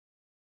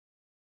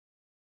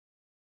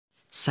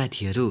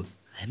साथीहरू,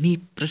 हामी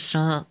प्रश्न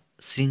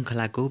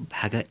श्रृङ्खलाको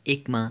भाग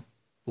 1 मा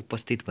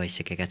उपस्थित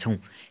भइसकेका छौँ।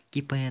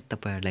 कृपया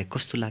तपाईहरुलाई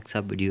कस्तो लाग्छ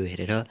भिडियो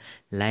हेरेर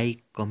लाइक,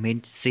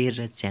 कमेन्ट, शेयर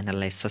र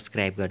च्यानललाई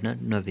सब्स्क्राइब गर्न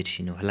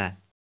नबिर्सिनुहोला।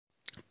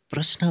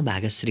 प्रश्न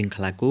भाग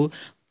श्रृङ्खलाको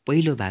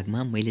पहिलो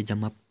भागमा मैले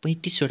जम्मा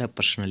 35 वटा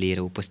प्रश्न लिएर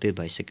उपस्थित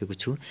भइसकेको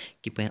छु।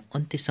 कृपया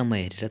अन्त्यसम्म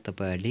हेरेर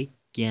तपाईहरुले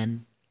ज्ञान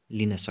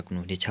लिन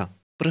सक्नुहुनेछ।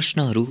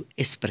 प्रश्नहरू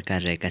यस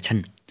प्रकार रहेका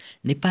छन्।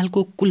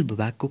 नेपालको कुल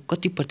भूभागको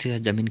कति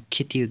प्रतिशत जमिन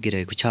खेतीयोग्य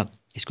रहेको छ?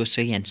 यसको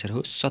सही आन्सर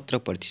हो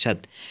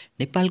 17%।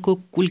 नेपालको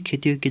कुल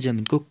खेतीयोग्य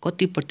जमिनको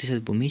कति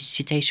प्रतिशत भूमि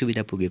सिँचाइ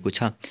सुविधा पुगेको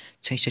छ?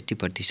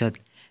 66%।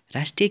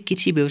 राष्ट्रिय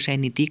कृषि व्यवसाय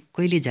नीति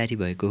कहिले जारी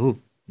भएको हो?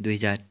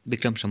 2000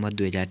 विक्रम सम्वत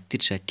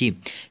 2063।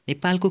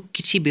 नेपालको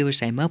कृषि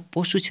व्यवसायमा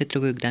पशु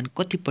क्षेत्रको योगदान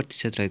कति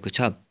प्रतिशत रहेको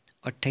छ?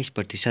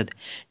 28%।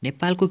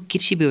 नेपालको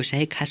कृषि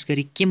व्यवसाय खास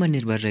गरी केमा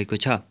निर्भर रहेको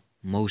छ?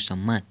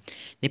 मौसममा।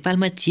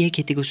 नेपालमा चिया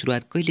खेतीको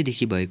सुरुवात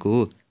कहिलेदेखि भएको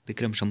हो?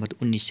 विक्रम सम्वत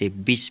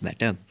 1920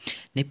 बाट।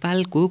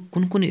 नेपालको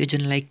कुन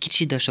योजनालाई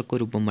कृषि दशकको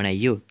रूपमा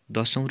बनाइयो?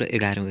 10औं र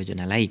 11औं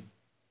योजनालाई।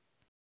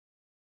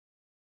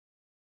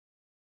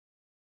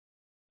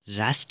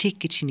 राष्ट्रिय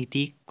कृषि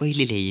नीति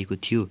कहिले ल्याइएको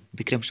थियो?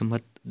 विक्रम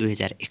सम्वत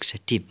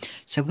 2061।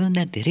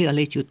 सबैभन्दा धेरै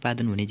अलैँची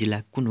उत्पादन हुने जिल्ला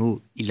कुन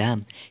हो?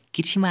 इलाम।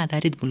 कृषिमा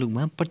आधारित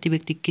मुलुकमा प्रति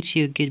व्यक्ति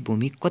कृषियोग्य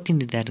भूमि कति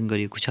निर्धारण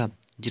गरिएको छ?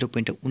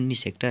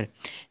 0.19 हेक्टर।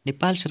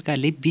 नेपाल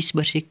सरकारले 20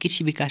 वर्षीय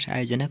कृषि विकास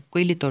आयोजना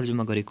कहिले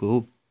तर्जुमा गरेको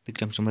हो?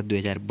 विक्रम सम्वत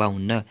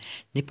 2052।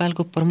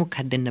 नेपालको प्रमुख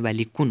खाद्यान्न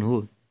बाली कुन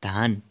हो?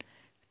 धान।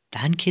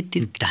 धान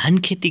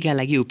खेतीका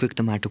लागि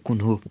उपयुक्त माटो कुन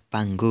हो?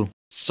 पाङ्गो।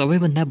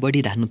 सबैभन्दा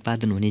बढी धान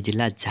उत्पादन हुने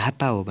जिल्ला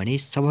झापा हो भने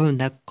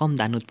सबैभन्दा कम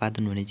धान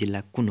उत्पादन हुने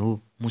जिल्ला कुन हो?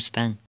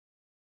 मुस्ताङ।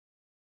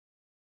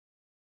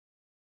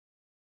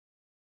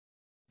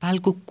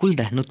 नेपालको कुल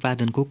धान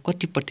उत्पादनको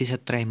कति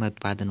प्रतिशत तराईमा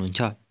उत्पादन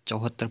हुन्छ?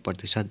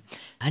 74%।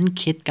 धान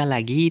खेतका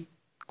लागि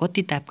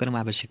कति तापक्रम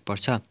आवश्यक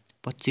पर्छ?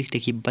 25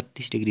 देखि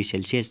 32 डिग्री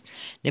सेल्सियस।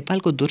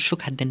 नेपालको दोस्रो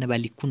खाद्यान्न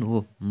बाली कुन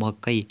हो?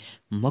 मकै।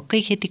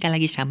 मकै खेतीका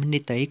लागि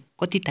सामान्यतया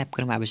कति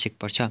तापक्रम आवश्यक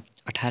पर्छ?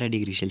 18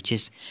 डिग्री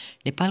सेल्सियस।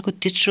 नेपालको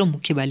तेस्रो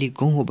मुख्य बाली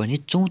गहुँ हो भने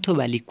चौथो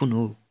बाली कुन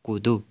हो?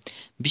 कोदो।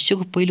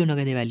 विश्वको पहिलो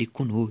नगदे बाली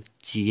कुन हो?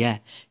 चिया।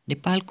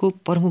 नेपालको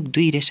प्रमुख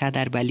 2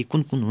 रेसादार बाली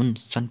कुन हुन्?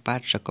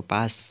 सनपाट र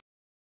कपास।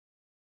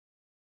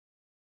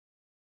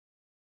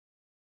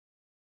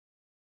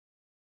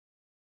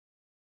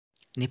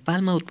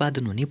 नेपालमा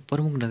उत्पादन हुने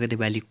प्रमुख नगदे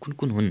बाली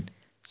कुन हुन्?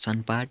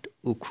 सनपाट,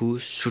 उखु,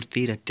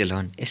 सुर्ती र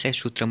तेलहन। यसलाई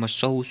सूत्रमा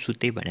सौ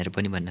सुते भनेर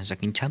पनि भन्न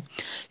सकिन्छ।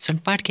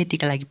 सनपाट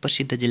खेतीका लागि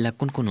प्रसिद्ध जिल्ला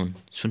कुन हुन्?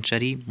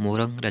 सुनसरी,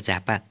 मोरङ र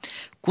झापा।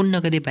 कुन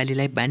नगदे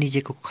बालीलाई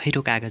वाणिज्यको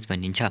खैरो कागज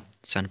भनिन्छ?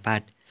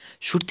 सनपाट।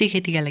 सुर्ती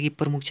खेतीका लागि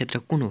प्रमुख क्षेत्र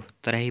कुन हो?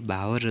 तराई,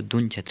 भावर र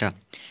दून क्षेत्र।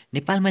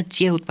 नेपालमा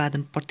चिया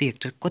उत्पादन प्रति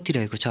हेक्टर कति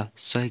रहेको छ?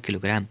 100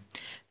 किलोग्राम।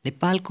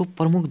 नेपालको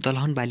प्रमुख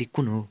दलहन बाली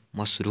कुन हो?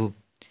 मसुरो।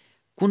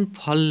 कुन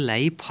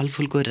फललाई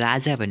फलफुलको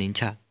राजा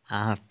भनिन्छ?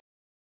 आँप।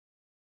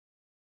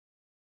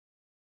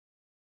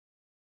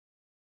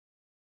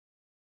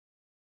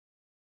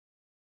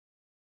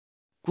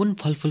 कुन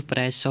फलफुल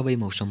प्राय सबै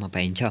मौसममा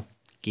पाइन्छ?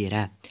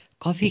 केरा।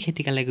 कफी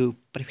खेतीका लागि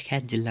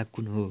प्रख्यात जिल्ला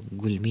कुन हो?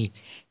 गुल्मी।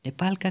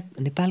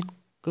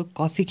 नेपालको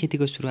कफी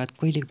खेतीको सुरुवात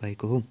कहिले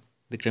भएको हो?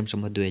 विक्रम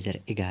सम्वत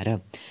 2011।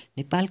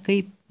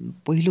 नेपालकै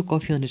पहिलो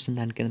कफी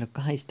अनुसन्धान केन्द्र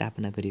कहाँ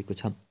स्थापना गरिएको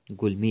छ?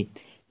 गुल्मी।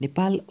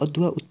 नेपाल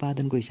अदुवा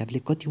उत्पादनको हिसाबले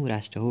कतिौं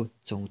राष्ट्र हो?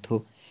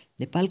 चौथो।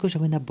 नेपालको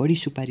सबैभन्दा बढी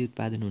सुपारी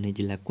उत्पादन हुने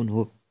जिल्ला कुन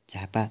हो?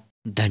 झापा।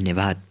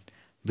 धन्यवाद।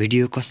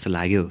 भिडियो कस्तो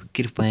लाग्यो?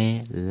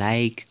 कृपया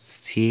लाइक,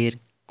 शेयर,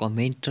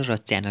 कमेन्ट र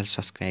च्यानल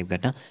सब्स्क्राइब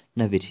गर्न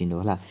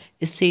नबिर्सिनुहोला।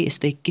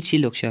 यस्तै कृषि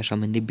लोकसेवा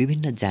सम्बन्धी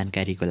विभिन्न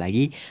जानकारीको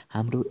लागि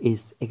हाम्रो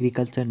यस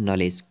एग्रिकल्चर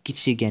नलेज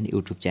कृषि ज्ञान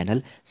युट्युब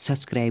च्यानल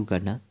सब्स्क्राइब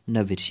गर्न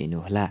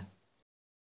नबिर्सिनुहोला।